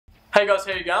Hey guys,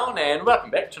 how you going? And welcome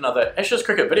back to another Ashes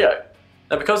cricket video.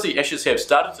 Now because the Ashes have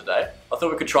started today, I thought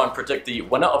we could try and predict the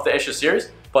winner of the Ashes series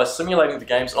by simulating the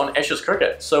games on Ashes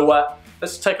cricket. So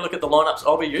let's take a look at the lineups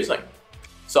I'll be using.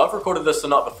 So I've recorded this the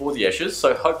night before the Ashes,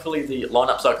 so hopefully the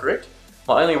lineups are correct.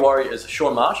 My only worry is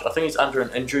Shaun Marsh. I think he's under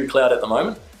an injury cloud at the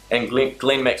moment, and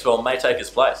Glenn Maxwell may take his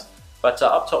place. But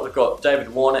up top we've got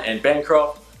David Warner and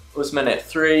Bancroft, Usman at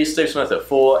 3, Steve Smith at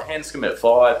 4, Hanscom at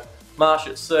 5, Marsh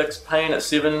at 6, Payne at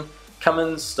 7,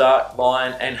 Cummins, Stark,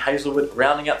 Lyon and Hazlewood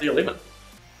rounding out the 11.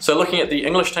 So looking at the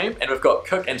English team, and we've got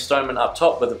Cook and Stoneman up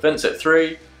top with Vince at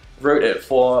 3, Root at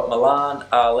 4, Milan,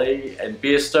 Ali and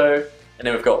Bairstow, and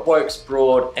then we've got Wokes,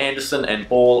 Broad, Anderson and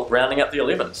Ball rounding out the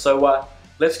 11. So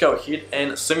let's go ahead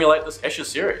and simulate this Ashes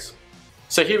series.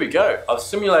 So here we go. I've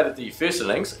simulated the first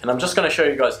innings and I'm just going to show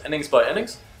you guys innings by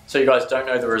innings so you guys don't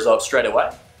know the result straight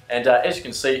away. And as you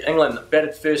can see, England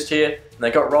batted first here and they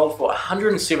got rolled for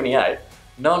 178.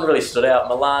 No one really stood out.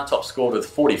 Milan top scored with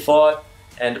 45,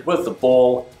 and with the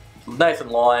ball, Nathan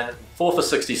Lyon 4 for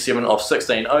 67 off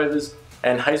 16 overs,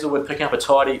 and Hazlewood picking up a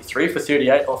tidy 3 for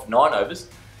 38 off 9 overs,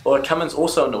 while Cummins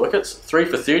also on the wickets 3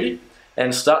 for 30,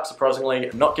 and Stark surprisingly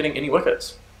not getting any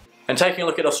wickets. And taking a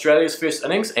look at Australia's first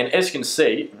innings, and as you can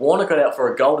see, Warner got out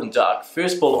for a golden duck,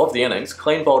 first ball of the innings,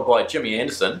 clean bowled by Jimmy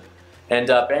Anderson, and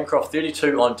Bancroft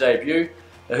 32 on debut.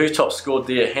 Who top scored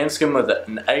there? Hanscom with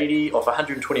an 80 off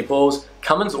 120 balls.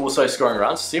 Cummins also scoring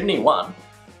runs, 71.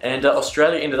 And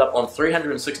Australia ended up on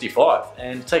 365.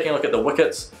 And taking a look at the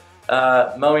wickets,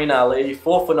 Moeen Ali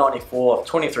 4 for 94 off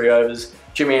 23 overs.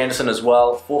 Jimmy Anderson as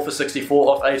well, 4 for 64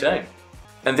 off 18.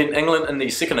 And then England in the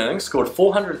second innings scored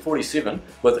 447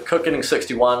 with Cook getting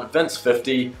 61, Vince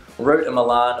 50, Root and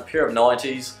Milan a pair of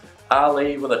 90s,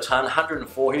 Ali with a ton,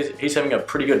 104. He's having a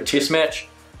pretty good test match.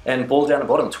 And ball down the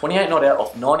bottom, 28 not out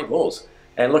off 90 balls.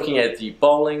 And looking at the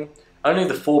bowling, only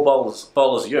the 4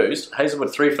 bowlers used.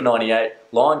 Hazlewood 3 for 98,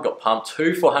 Lyon got pumped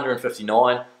 2 for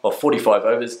 159 off 45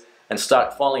 overs, and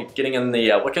Stark finally getting in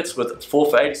the wickets with 4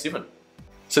 for 87.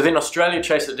 So then Australia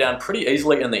chased it down pretty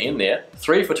easily in the end there,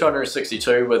 3 for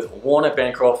 262 with Warner,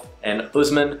 Bancroft and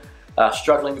Usman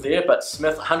struggling there, but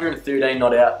Smith 113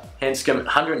 not out, Hanscom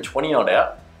 120 not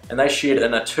out, and they shared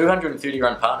in a 230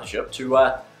 run partnership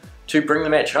to bring the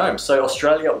match home. So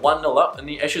Australia 1-0 up in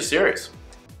the Ashes series.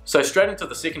 So straight into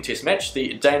the second test match,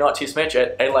 the day-night test match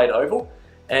at Adelaide Oval.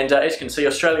 And as you can see,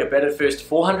 Australia batted first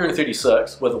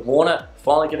 436 with Warner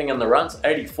finally getting in the runs,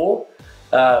 84.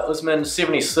 Usman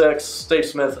 76, Steve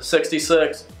Smith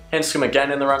 66, Hanscom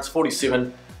again in the runs,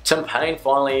 47. Tim Payne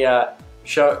finally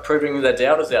proving the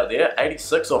doubters out there,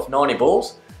 86 off 90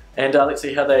 balls. And let's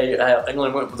see how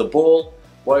England went with the ball.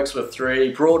 Wokes with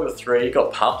 3, Broad with 3,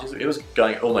 got pumped, he was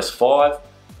going almost 5,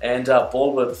 and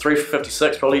Ball with 3 for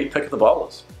 56, probably pick of the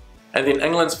bowlers. And then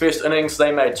England's first innings,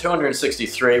 they made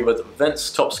 263 with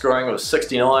Vince top scoring with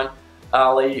 69,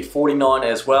 Ali 49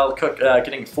 as well, Cook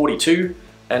getting 42,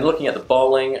 and looking at the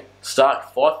bowling,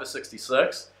 Stark 5 for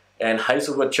 66, and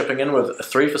Hazlewood chipping in with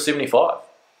 3 for 75.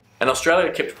 And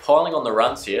Australia kept piling on the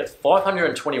runs here,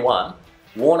 521,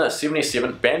 Warner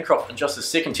 77, Bancroft in just his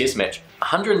second test match,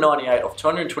 198 off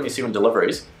 227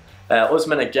 deliveries.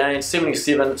 Usman again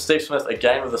 77, Steve Smith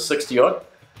again with a 60 odd.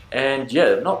 And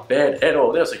yeah, not bad at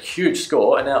all. That was a huge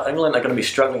score, and now England are going to be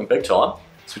struggling big time.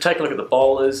 So we take a look at the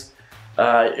bowlers.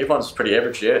 Everyone's pretty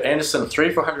average here. Anderson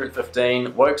 3 for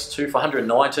 115, Wokes 2 for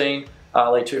 119,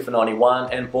 Ali 2 for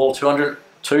 91, and Ball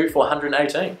 2 for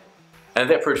 118. And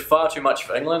that proved far too much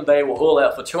for England. They were all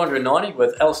out for 290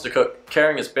 with Alistair Cook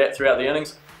carrying his bat throughout the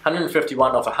innings,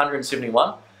 151 off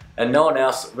 171, and no one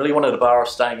else really wanted a bar of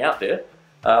staying out there.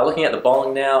 Looking at the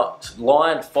bowling now,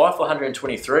 Lyon 5 for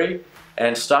 123,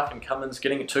 and Stark and Cummins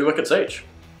getting 2 wickets each.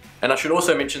 And I should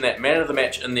also mention that man of the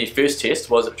match in the first test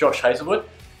was Josh Hazlewood,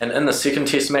 and in the second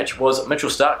test match was Mitchell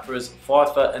Stark for his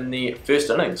 5-fer in the first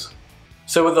innings.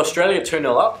 So with Australia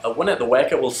 2-0 up, a win at the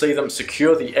Wacker will see them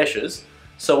secure the Ashes.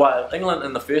 So England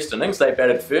in the first innings, they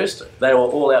batted first. They were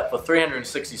all out for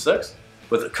 366,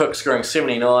 with Cook scoring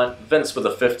 79, Vince with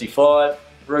a 55,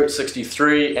 Root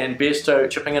 63, and Bairstow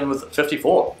chipping in with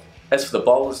 54. As for the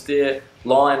bowlers there,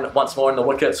 Lyon once more in the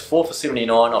wickets, 4 for 79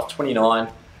 off 29,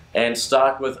 and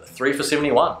Stark with 3 for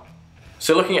 71.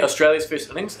 So looking at Australia's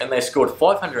first innings, and they scored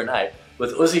 508,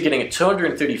 with Uzi getting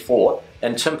 234,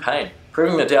 and Tim Payne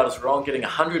proving the doubters wrong, getting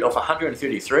 100 off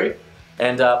 133,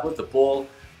 and with the ball,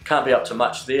 can't be up to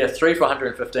much there. 3 for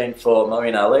 115 for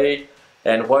Moeen Ali,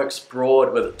 and Wokes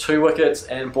Broad with 2 wickets,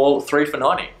 and Ball 3 for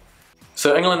 90.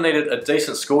 So England needed a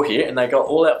decent score here, and they got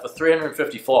all out for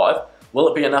 355. Will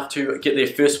it be enough to get their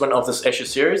first win of this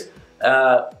Ashes series?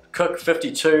 Cook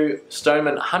 52,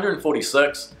 Stoneman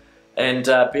 146, and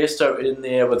Bairstow in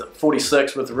there with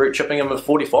 46, with Root chipping in with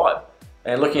 45.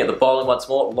 And looking at the bowling once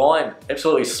more, Lyon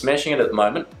absolutely smashing it at the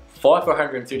moment, 5 for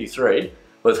 133,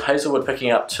 with Hazelwood picking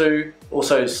up 2,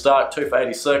 also Stark 2 for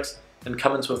 86, and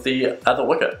Cummins with the other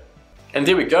wicket. And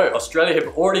there we go, Australia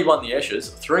have already won the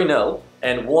Ashes 3-0,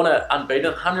 and Warner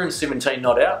unbeaten, 117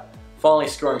 not out, finally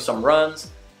scoring some runs,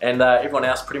 and everyone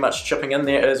else pretty much chipping in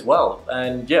there as well.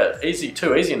 And yeah,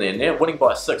 too easy in there, winning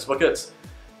by 6 wickets.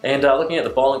 And looking at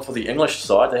the bowling for the English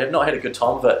side, they have not had a good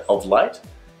time of it of late.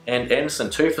 And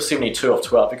Anderson 2 for 72 off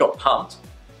 12, he got pumped,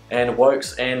 and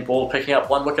Wokes and Ball picking up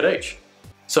 1 wicket each.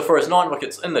 So for his 9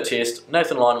 wickets in the test,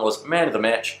 Nathan Lyon was man of the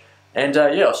match, and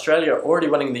yeah, Australia already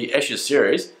winning the Ashes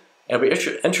series. It'll be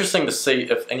interesting to see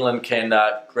if England can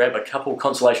grab a couple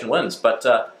consolation wins, but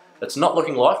it's not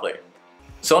looking likely.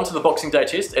 So on to the Boxing Day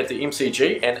test at the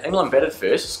MCG, and England batted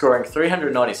first, scoring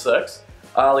 396,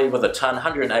 Ali with a ton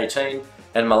 118,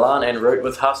 and Milan and Root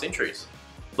with half centuries.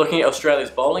 Looking at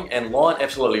Australia's bowling, and Lyon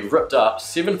absolutely ripped up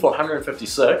 7 for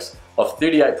 156 off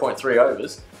 38.3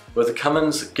 overs, with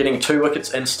Cummins getting 2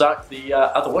 wickets and Stark the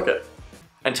other wicket.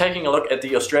 And taking a look at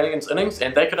the Australians' innings,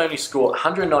 and they could only score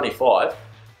 195,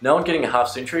 no one getting a half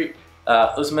century.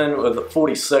 Usman with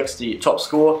 46, the top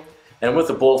score, and with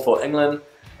the ball for England,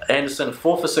 Anderson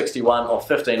 4 for 61 off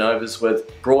 15 overs,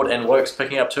 with Broad and Wokes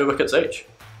picking up 2 wickets each.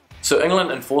 So England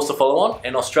enforced the follow-on,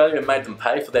 and Australia made them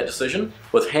pay for that decision,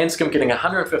 with Hanscom getting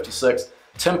 156,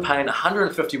 Tim Payne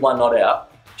 151 not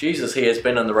out. Jesus, he has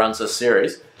been in the runs this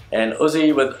series. And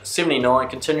Uzi with 79,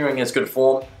 continuing his good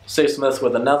form, Steve Smith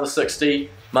with another 60,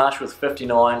 Marsh with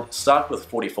 59, Stark with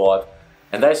 45,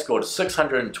 and they scored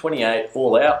 628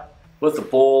 all out. With the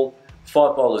ball,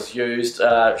 5 bowlers used,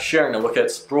 sharing the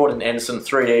wickets, Broad and Anderson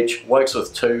 3 each, Wokes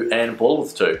with 2 and Ball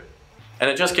with 2. And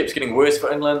it just keeps getting worse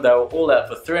for England. They were all out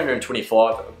for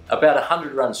 325, about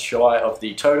 100 runs shy of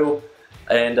the total,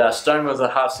 and Stone with a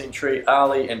half century,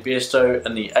 Ali and Bairstow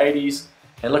in the 80s.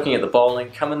 And looking at the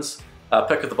bowling, Cummins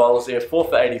pick of the bowlers there, 4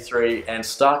 for 83, and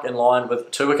Stark in line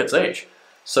with 2 wickets each.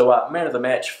 So man of the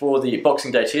match for the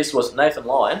Boxing Day test was Nathan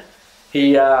Lyon.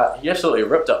 He absolutely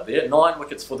ripped up there, 9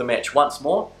 wickets for the match once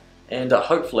more, and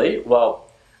hopefully,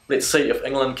 well, let's see if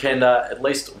England can at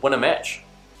least win a match.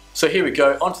 So here we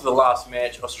go, on to the last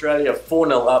match. Australia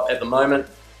 4-0 up at the moment,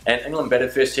 and England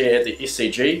batted first here at the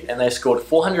SCG, and they scored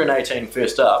 418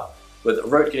 first up, with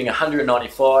Root getting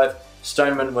 195,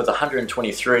 Stoneman with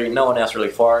 123, no one else really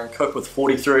firing, Cook with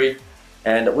 43,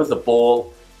 and with the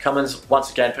ball, Cummins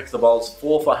once again picked the bowls,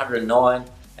 4 for 109,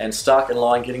 and Stark and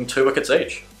Lyon getting 2 wickets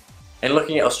each. And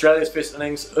looking at Australia's first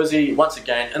innings, Uzi once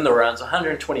again in the runs,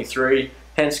 123,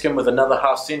 Hanscom with another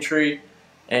half century,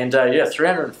 and yeah,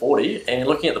 340. And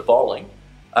looking at the bowling,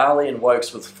 Ali and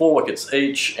Wokes with 4 wickets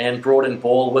each, and Broad and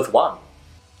Ball with 1.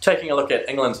 Taking a look at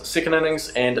England's second innings,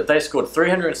 and they scored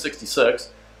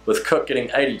 366, with Cook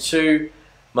getting 82,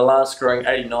 Milan scoring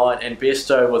 89, and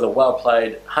Bairstow with a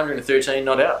well-played 113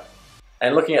 not out.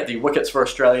 And looking at the wickets for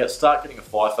Australia, Stark getting a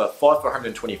 5 for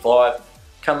 125,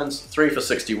 Cummins 3 for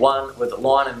 61, with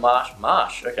Lyon and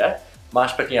Marsh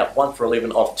picking up 1 for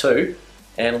 11 off 2,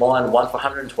 and Lyon 1 for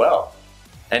 112.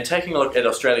 And taking a look at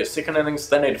Australia's second innings,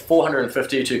 they needed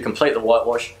 450 to complete the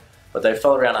whitewash, but they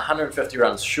fell around 150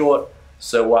 runs short,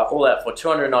 so all out for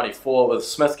 294, with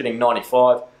Smith getting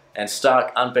 95, and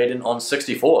Stark unbeaten on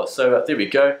 64. So there we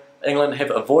go, England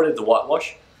have avoided the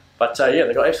whitewash, but yeah,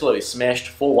 they got absolutely smashed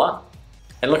 4-1.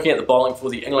 And looking at the bowling for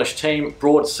the English team,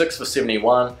 Broad 6 for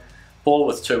 71, Ball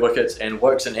with 2 wickets, and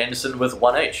Wokes and Anderson with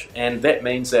 1 each. And that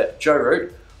means that Joe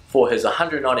Root, for his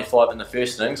 195 in the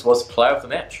first innings, was player of the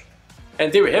match.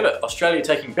 And there we have it, Australia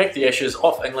taking back the Ashes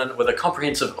off England with a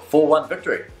comprehensive 4-1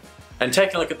 victory. And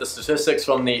taking a look at the statistics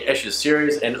from the Ashes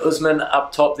series, and Usman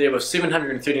up top there with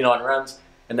 739 runs,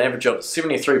 an average of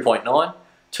 73.9,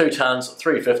 2 tons,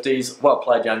 3 50s, well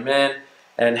played young man.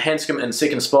 And Hanscom in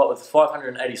second spot with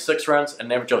 586 runs,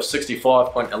 an average of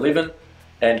 65.11.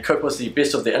 And Cook was the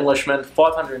best of the Englishmen,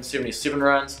 577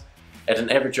 runs at an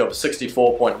average of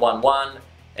 64.11,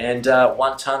 and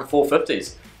 1 ton, 4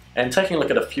 50s. And taking a look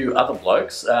at a few other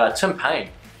blokes, Tim Payne,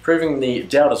 proving the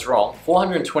doubters wrong,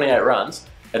 428 runs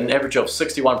at an average of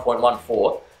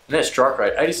 61.14, and that strike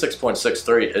rate,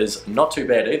 86.63, is not too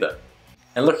bad either.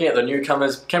 And looking at the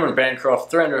newcomers, Cameron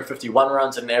Bancroft, 351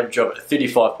 runs at an average of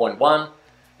 35.1,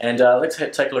 and let's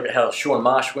take a look at how Sean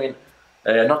Marsh went.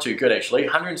 Not too good actually,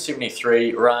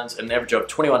 173 runs at an average of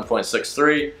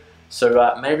 21.63,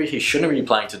 so maybe he shouldn't be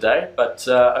playing today, but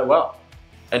oh well.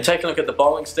 And taking a look at the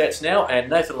bowling stats now, and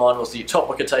Nathan Lyon was the top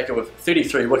wicket taker with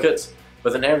 33 wickets,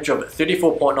 with an average of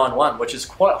 34.91, which is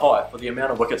quite high for the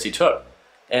amount of wickets he took.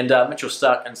 And Mitchell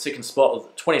Stark in second spot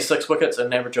with 26 wickets and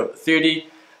an average of 30,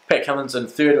 Pat Cummins in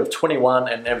third of 21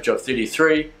 and an average of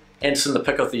 33. Anderson, the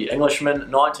pick of the Englishman,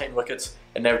 19 wickets,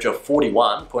 an average of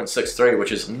 41.63,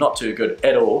 which is not too good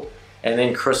at all. And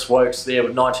then Chris Wokes there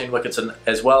with 19 wickets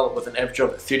as well, with an average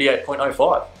of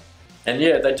 38.05. And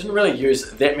yeah, they didn't really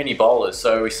use that many bowlers.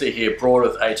 So we see here Broad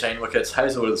with 18 wickets,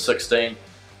 Hazel with 16,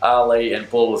 Ali and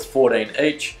Bull with 14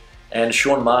 each, and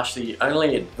Sean Marsh, the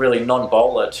only really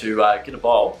non-bowler to get a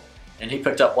bowl, and he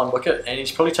picked up 1 wicket, and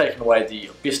he's probably taken away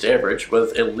the best average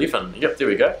with 11. Yep, there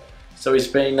we go. So he's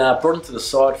been brought into the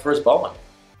side for his bowling.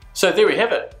 So there we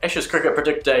have it. Ashes Cricket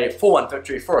predict a 4-1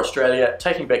 victory for Australia,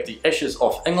 taking back the Ashes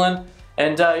off England.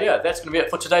 And yeah, that's going to be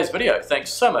it for today's video.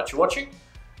 Thanks so much for watching.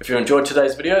 If you enjoyed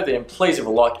today's video, then please leave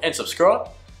a like and subscribe.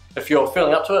 If you're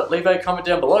feeling up to it, leave a comment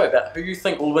down below about who you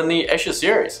think will win the Ashes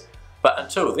series. But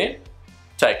until then,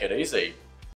 take it easy.